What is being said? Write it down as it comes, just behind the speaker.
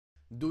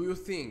Do you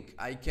think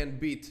I can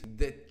beat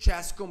the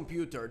chess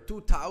computer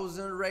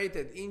 2000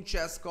 rated in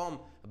chess.com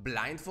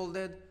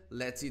blindfolded?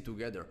 Let's see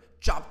together.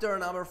 Chapter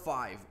number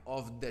 5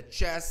 of the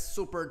chess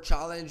super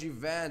challenge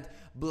event,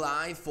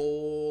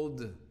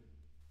 blindfold.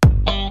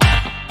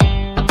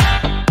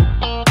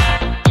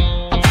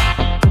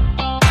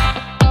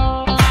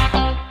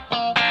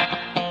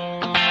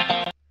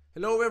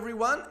 Hello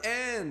everyone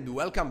and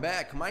welcome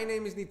back. My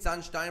name is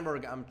Nitzan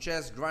Steinberg. I'm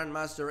chess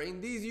grandmaster in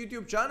this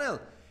YouTube channel.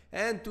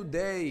 And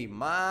today,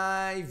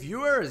 my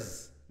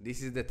viewers,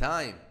 this is the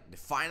time, the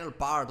final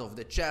part of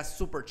the chess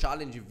super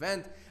challenge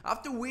event.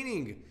 After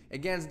winning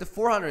against the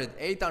 400,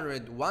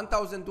 800,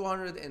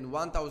 1200 and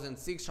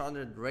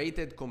 1600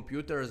 rated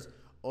computers,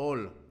 all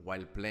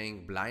while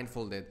playing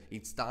blindfolded,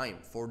 it's time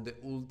for the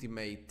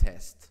ultimate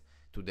test.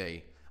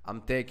 Today,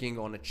 I'm taking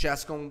on a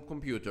chess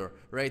computer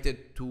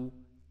rated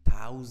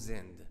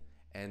 2000.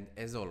 And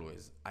as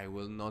always, I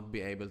will not be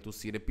able to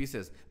see the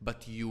pieces,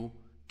 but you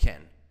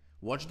can.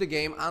 Watch the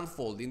game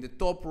unfold in the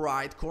top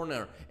right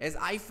corner as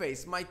I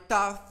face my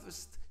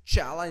toughest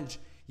challenge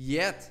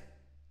yet.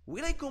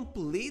 Will I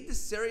complete the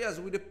series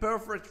with a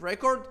perfect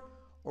record,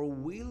 or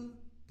will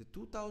the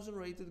 2000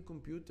 rated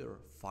computer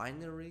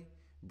finally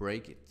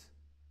break it?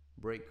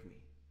 Break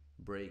me.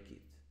 Break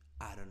it.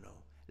 I don't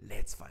know.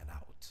 Let's find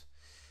out.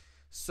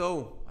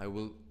 So I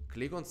will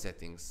click on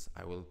settings.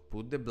 I will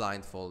put the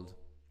blindfold,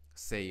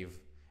 save,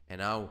 and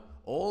now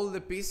all the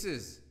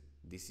pieces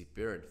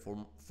disappeared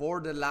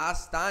for the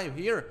last time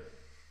here.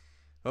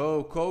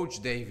 Oh,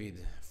 Coach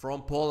David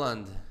from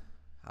Poland.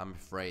 I'm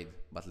afraid,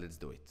 but let's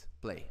do it.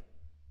 Play.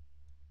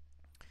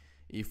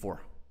 E4.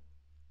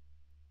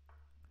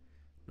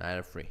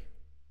 Knight f3.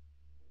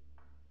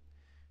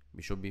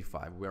 Bishop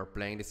b5. We are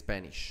playing the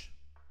Spanish.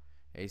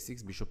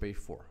 a6, bishop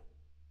a4.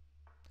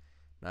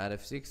 Knight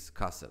f6,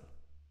 castle.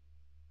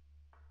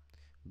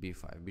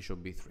 b5,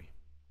 bishop b3.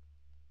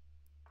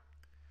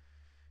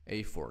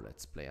 a4,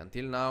 let's play.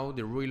 Until now,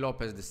 the Rui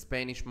Lopez, the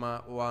Spanish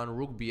one,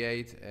 rook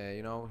b8,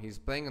 you know, he's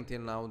playing until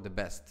now the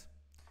best.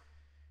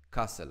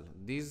 Castle.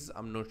 This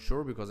I'm not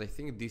sure because I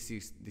think this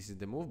is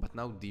the move, but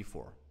now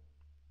d4.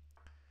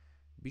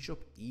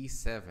 Bishop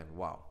e7,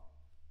 wow.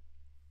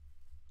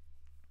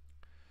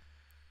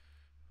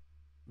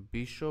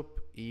 Bishop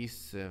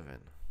e7.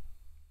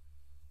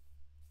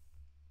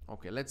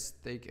 Okay, let's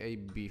take a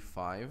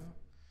b5.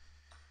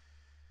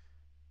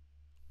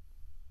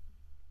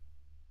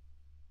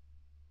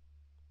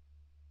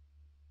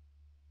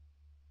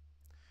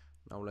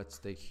 Now let's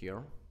take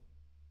here.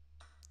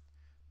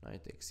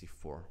 Knight takes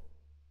e4.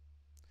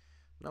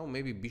 Now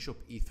maybe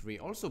bishop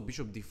e3. Also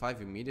bishop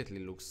d5 immediately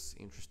looks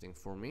interesting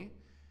for me.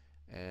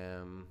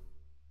 You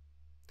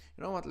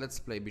know what? Let's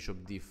play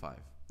bishop d5.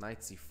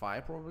 Knight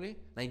c5 probably.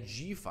 Knight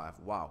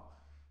g5. Wow.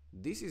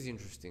 This is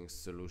interesting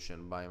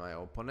solution by my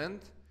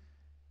opponent.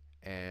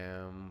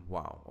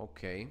 Wow.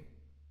 Okay.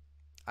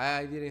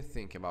 I didn't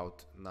think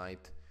about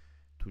knight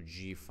to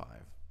g5.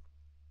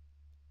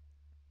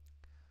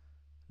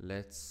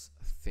 Let's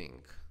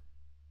think.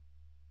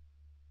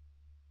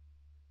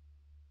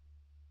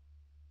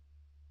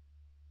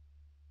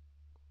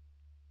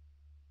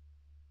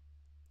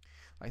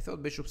 I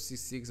thought bishop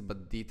c6,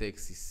 but d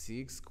takes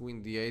c6,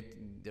 queen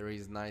d8, there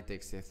is knight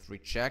takes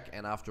f3 check,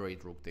 and after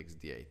 8 rook takes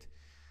d8.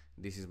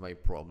 This is my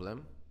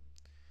problem.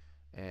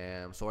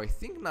 So I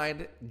think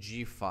knight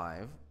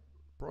g5,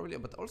 probably,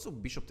 but also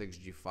bishop takes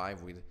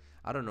g5 with,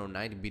 I don't know,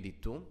 knight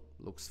bd2,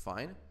 looks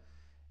fine.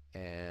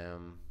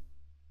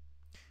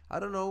 I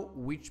don't know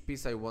which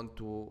piece I want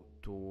to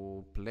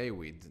play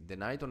with, the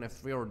knight on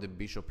f3 or the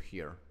bishop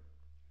here.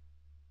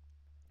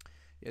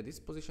 Yeah, this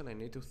position I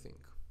need to think.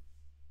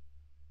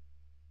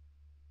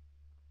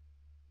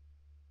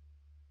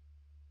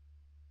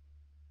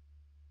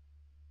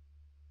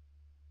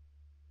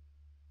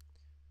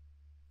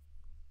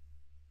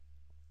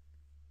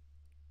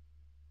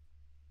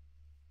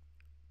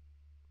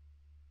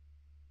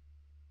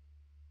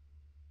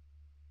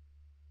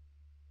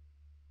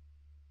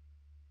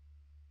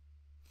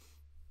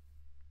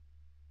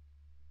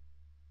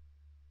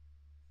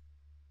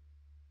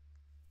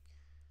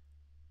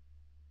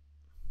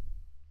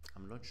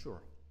 I'm not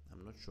sure.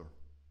 I'm not sure.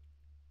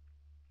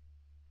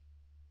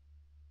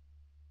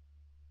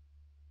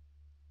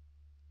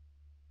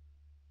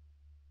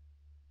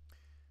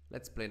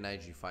 Let's play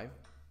knight g5.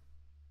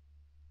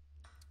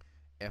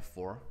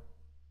 f4.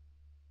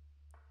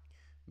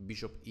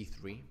 Bishop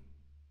e3.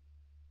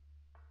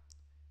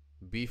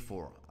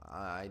 b4.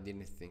 I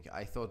didn't think.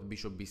 I thought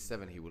bishop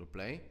b7 he will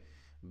play.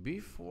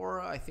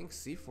 b4, I think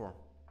c4.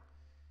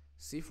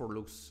 c4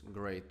 looks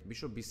great.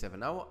 Bishop b7.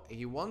 Now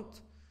he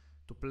want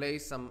to play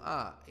some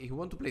he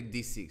want to play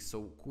d6,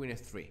 so queen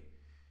f3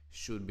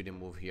 should be the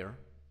move here.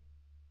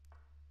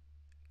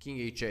 King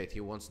h8, he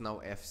wants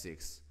now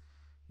f6.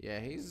 Yeah,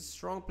 he's a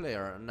strong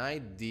player.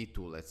 Knight d2,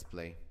 let's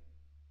play.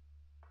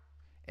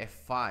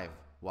 f5,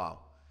 wow.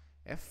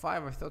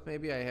 f5, I thought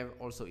maybe I have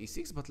also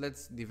e6, but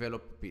let's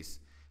develop a piece.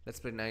 Let's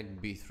play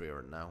knight b3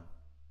 right now.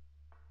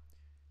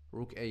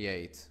 Rook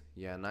a8.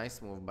 Yeah,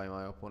 nice move by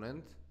my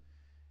opponent.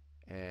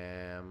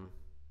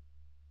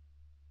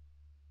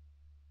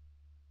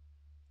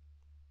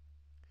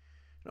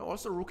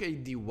 also rook a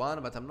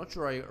d1, but I'm not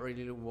sure I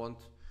really want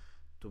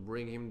to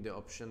bring him the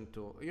option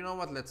to, you know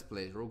what, let's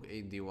play rook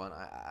a d1.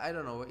 I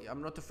don't know,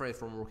 I'm not afraid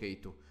from rook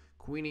a2.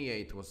 Queen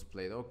e8 was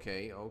played.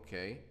 Okay.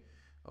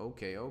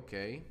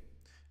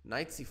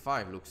 Knight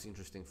c5 looks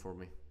interesting for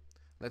me.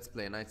 Let's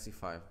play knight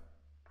c5.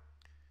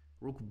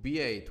 Rook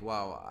b8.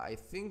 Wow, I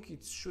think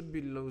it should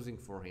be losing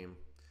for him.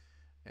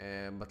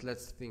 But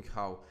let's think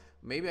how.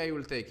 Maybe I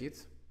will take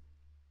it.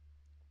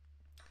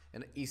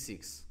 And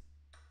e6.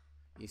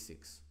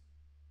 E6.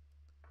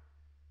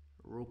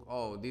 Rook.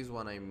 Oh, this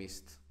one I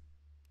missed.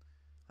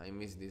 I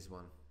missed this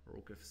one.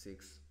 Rook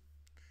f6.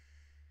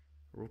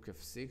 Rook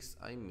f6.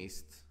 I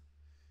missed.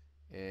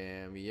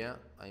 Yeah,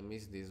 I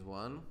missed this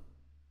one.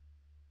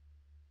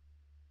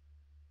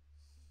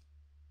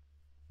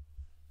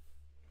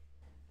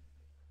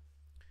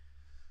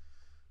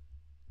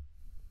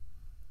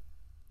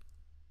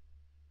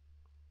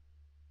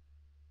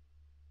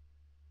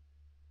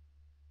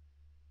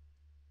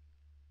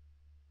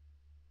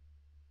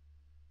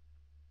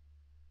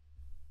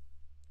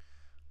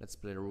 Let's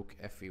play rook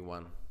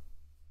fe1.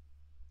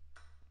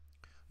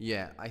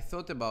 Yeah, I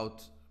thought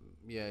about,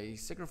 yeah,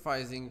 he's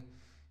sacrificing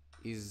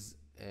his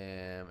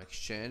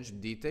exchange,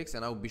 d takes,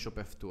 and now bishop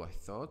f2 I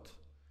thought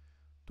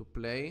to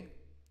play.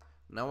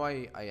 Now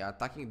I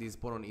attacking this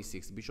pawn on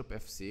e6, bishop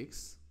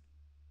f6.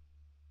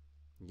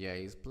 Yeah,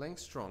 he's playing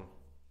strong.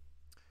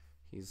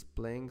 He's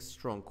playing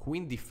strong.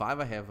 Queen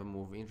d5, I have a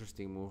move,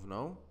 interesting move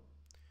now.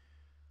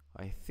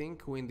 I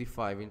think queen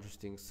d5,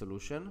 interesting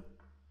solution.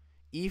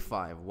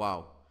 e5,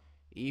 wow.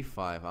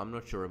 e5, I'm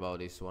not sure about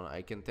this one.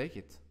 I can take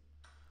it.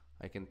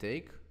 I can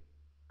take.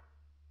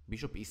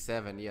 Bishop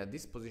e7, yeah,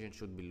 this position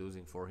should be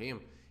losing for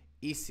him.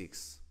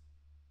 e6.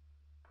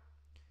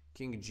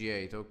 King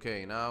g8,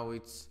 okay, now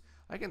it's...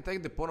 I can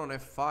take the pawn on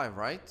f5,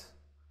 right?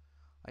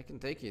 I can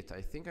take it.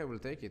 I think I will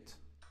take it.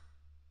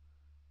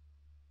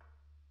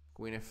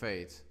 Queen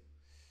f8.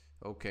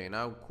 Okay,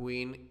 now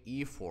queen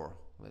e4.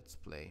 Let's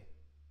play.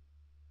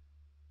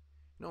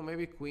 No,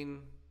 maybe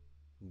queen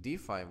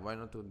d5. Why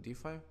not do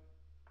d5?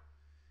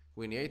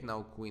 Queen e8,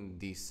 now queen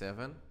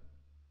d7.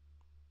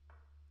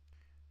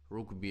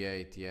 Rook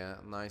b8, yeah,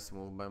 nice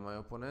move by my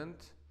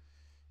opponent.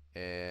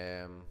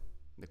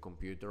 The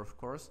computer, of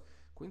course.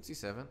 Queen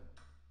c7.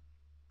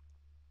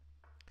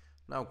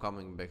 Now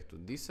coming back to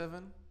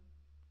d7.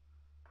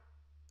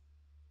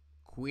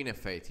 Queen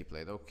f8 he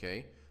played,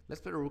 okay.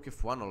 Let's play rook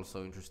f1,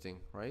 also interesting,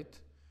 right?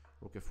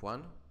 Rook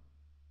f1.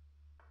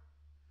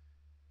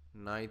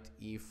 Knight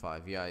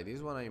e5, yeah,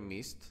 this one I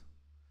missed.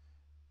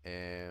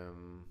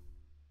 Queen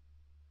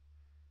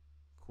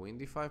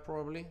d5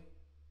 probably.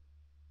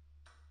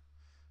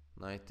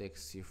 Knight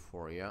takes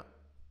c4, yeah.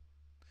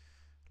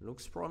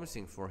 Looks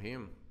promising for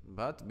him,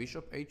 but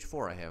bishop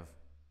h4 I have.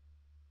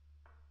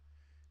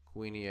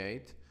 Queen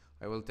e8,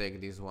 I will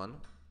take this one.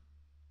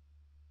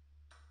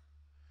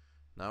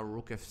 Now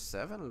rook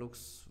f7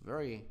 looks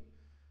very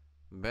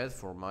bad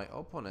for my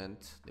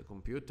opponent, the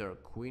computer.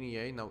 Queen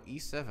e8, now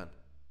e7.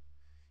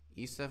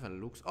 e7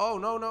 looks... Oh,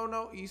 no,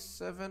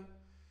 e7.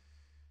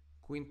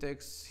 Queen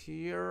takes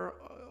here,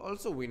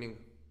 also winning.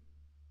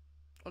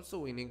 Also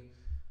winning.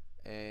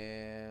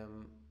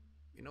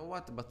 You know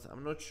what, but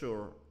I'm not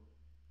sure.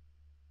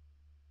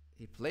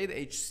 He played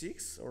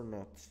h6 or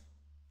not?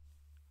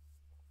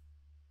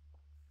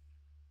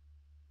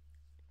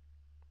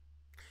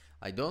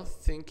 I don't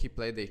think he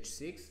played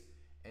h6,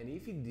 and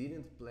if he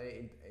didn't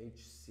play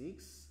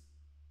h6,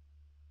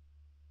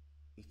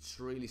 it's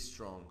really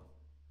strong.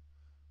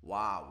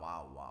 Wow.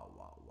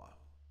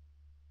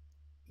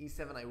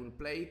 e7, I will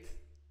play it.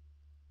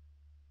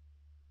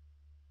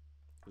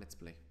 Let's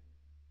play.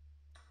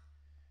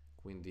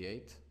 Queen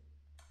d8.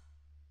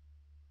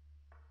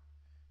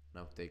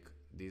 Now take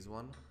this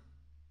one.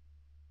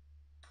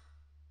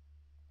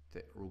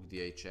 Rook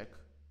d8 check.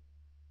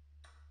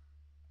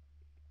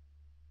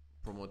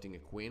 Promoting a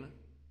queen.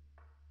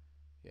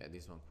 Yeah,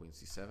 this one, queen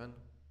c7.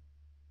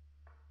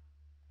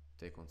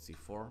 Take on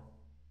c4.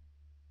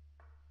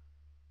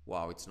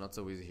 Wow, it's not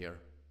so easy here.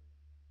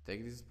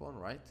 Take this pawn,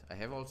 right? I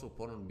have also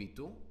pawn on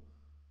b2.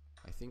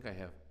 I think I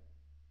have.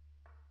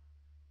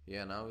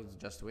 Yeah, now it's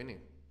just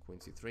winning. Queen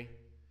c3.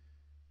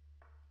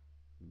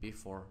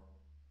 b4.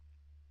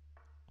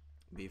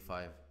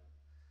 b5.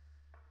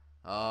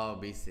 Oh,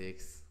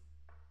 b6.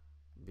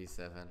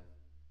 b7.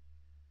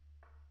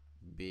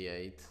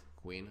 b8.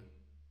 Queen.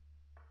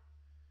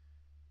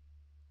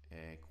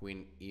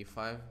 Queen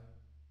e5.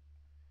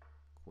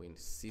 Queen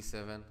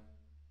c7.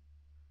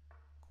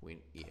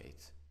 Queen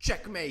e8.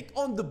 Checkmate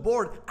on the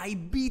board. I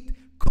beat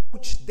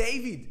Coach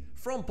David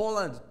from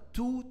Poland.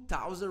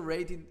 2000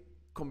 rated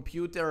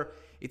computer.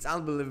 It's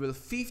unbelievable.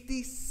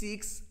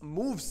 56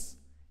 moves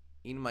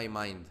in my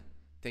mind.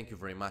 Thank you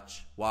very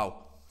much.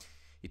 Wow.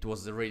 It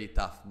was really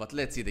tough. But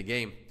let's see the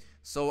game.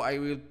 So I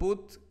will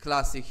put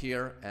classic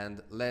here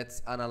and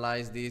let's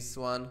analyze this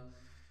one.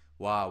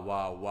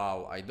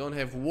 Wow. I don't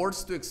have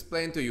words to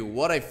explain to you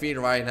what I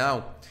feel right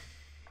now.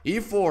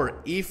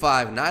 e4,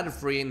 e5, knight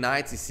f3,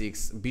 knight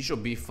c6, bishop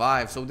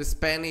b5. So the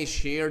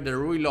Spanish here, the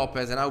Rui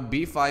Lopez, and now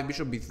b5,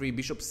 bishop b3,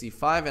 bishop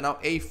c5, and now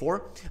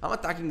a4. I'm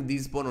attacking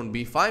this pawn on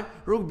b5.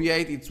 Rook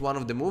b8, it's one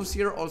of the moves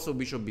here. Also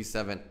bishop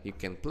b7 he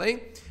can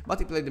play, but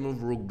he played the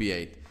move rook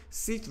b8,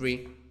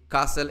 c3,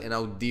 castle, and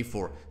now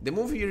d4. The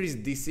move here is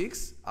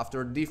d6.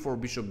 After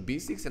d4, bishop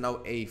b6, and now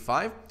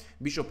a5,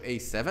 bishop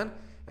a7.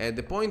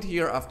 The point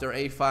here after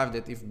a5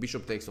 that if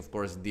bishop takes, of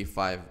course,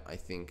 d5 I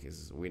think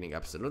is winning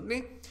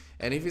absolutely.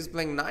 And if he's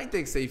playing knight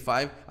takes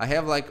a5, I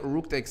have like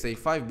rook takes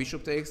a5,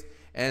 bishop takes,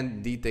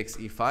 and d takes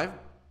e5.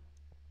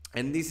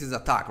 And this is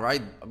attack,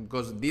 right?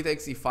 Because d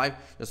takes e5,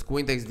 just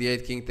queen takes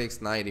d8, king takes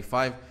knight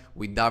e5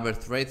 with double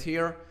threat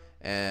here.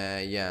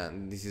 Yeah,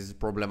 this is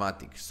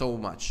problematic. So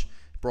much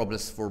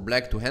problems for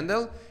black to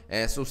handle.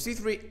 So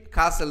c3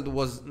 castle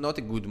was not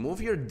a good move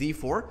here.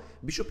 d4,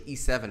 bishop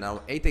e7,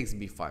 now a takes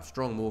b5,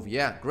 strong move.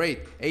 Yeah,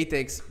 great. A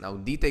takes, now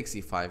d takes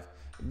e5.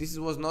 This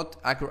was not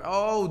accurate.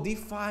 Oh,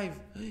 d5,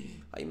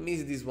 I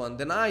missed this one.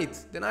 The knight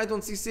on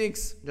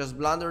c6, just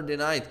blunder the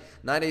knight.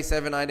 Knight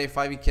a7, knight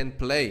a5 he can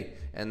play,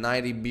 and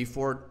knight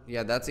b4.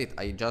 Yeah, that's it.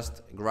 I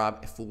just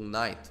grabbed a full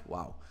knight.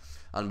 Wow,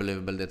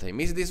 unbelievable that I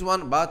missed this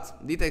one.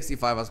 But d takes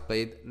e5 was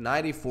played,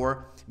 knight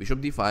e4,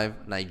 bishop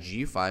d5, knight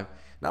g5.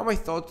 Now I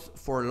thought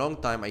for a long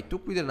time I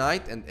took with the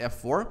knight and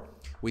f4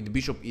 with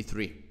bishop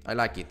e3. I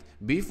like it.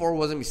 b4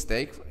 was a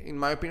mistake in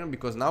my opinion,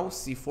 because now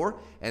c4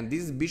 and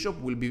this bishop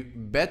will be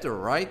better,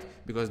 right?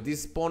 Because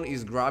this pawn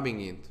is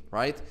grabbing it,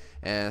 right?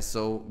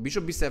 So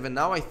bishop b7.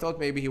 Now I thought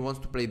maybe he wants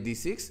to play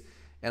d6,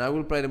 and I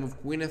will play the move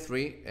queen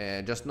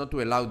f3, just not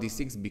to allow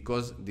d6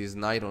 because this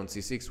knight on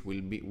c6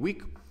 will be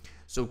weak.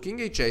 So king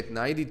h8,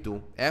 knight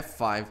d2,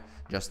 f5,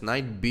 just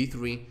knight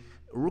b3,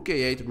 rook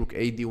a8, rook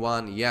a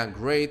d1. Yeah,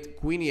 great.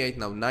 Queen e8,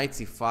 now knight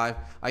c5.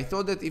 I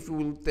thought that if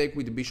we will take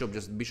with the bishop,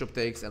 just bishop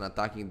takes and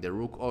attacking the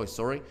rook. Oh,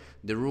 sorry,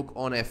 the rook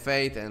on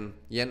f8, and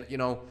yeah, you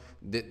know,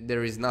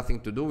 there is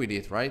nothing to do with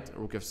it, right?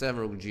 Rook f7,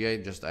 rook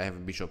g8, just I have a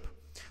bishop.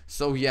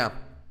 So yeah,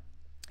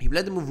 he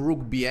played the move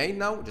rook b8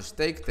 now, just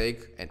take,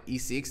 and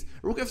e6.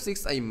 Rook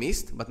f6 I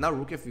missed, but now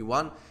rook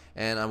fe1,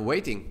 and I'm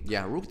waiting.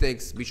 Yeah, rook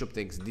takes, bishop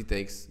takes, d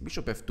takes,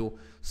 bishop f2.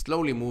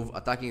 Slowly move,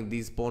 attacking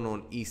this pawn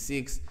on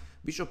e6.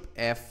 Bishop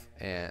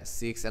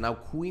f6, and now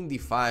queen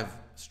d5.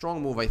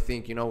 Strong move, I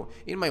think. You know,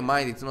 in my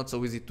mind it's not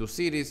so easy to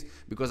see this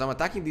because I'm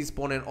attacking this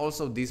pawn and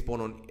also this pawn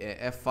on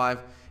f5,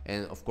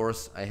 and of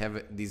course I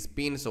have this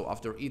pin. So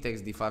after e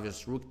takes d5,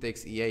 just rook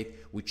takes e8,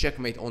 we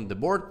checkmate on the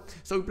board.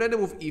 So we played the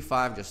move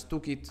e5, just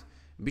took it,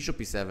 bishop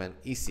e7,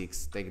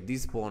 e6, take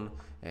this pawn,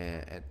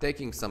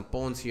 taking some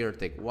pawns here,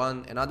 take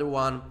one, another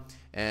one,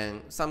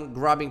 and some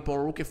grabbing pawn,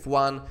 rook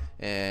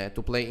f1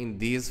 to play in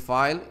this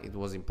file. It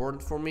was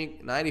important for me.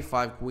 Knight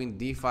e5, queen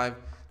d5,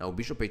 now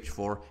bishop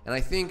h4. And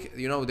I think,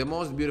 you know, the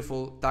most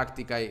beautiful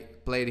tactic I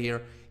played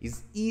here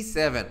is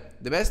e7.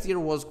 The best here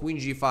was queen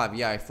g5.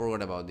 Yeah, I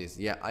forgot about this.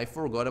 Yeah, I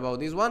forgot about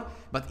this one.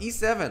 But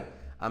e7,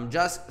 I'm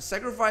just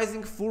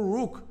sacrificing full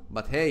rook.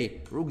 But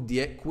hey, rook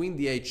d8, queen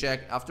d8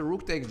 check. After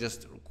rook takes,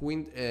 just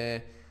queen,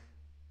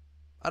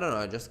 I don't know,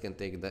 I just can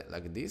take that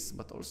like this,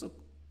 but also,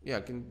 yeah,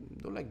 I can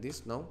do like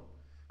this, no?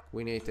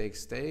 Queen a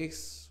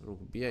takes, rook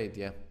b8,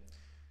 yeah.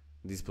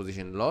 This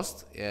position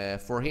lost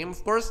for him,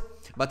 of course.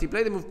 But he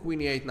played the move queen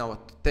e8 now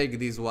to take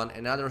this one.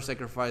 Another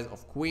sacrifice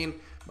of queen,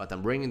 but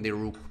I'm bringing the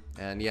rook.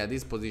 And yeah,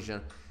 this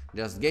position,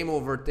 just game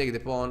over, take the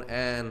pawn,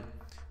 and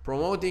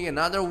promoting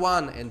another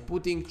one and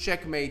putting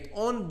checkmate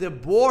on the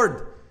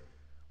board.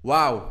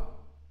 Wow.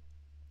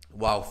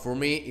 Wow, for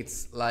me,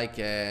 it's like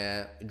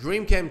a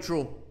dream came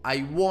true.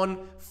 I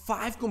won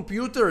 5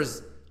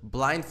 computers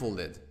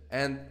blindfolded.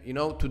 And, you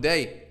know,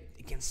 today,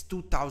 against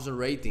 2000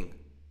 rating.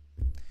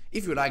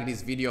 If you like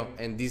this video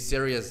and this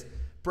series,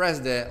 press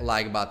the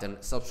like button,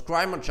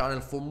 subscribe my channel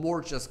for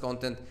more chess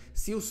content.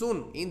 See you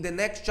soon in the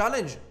next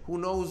challenge. Who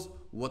knows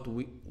what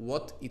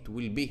it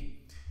will be.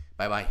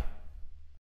 Bye bye.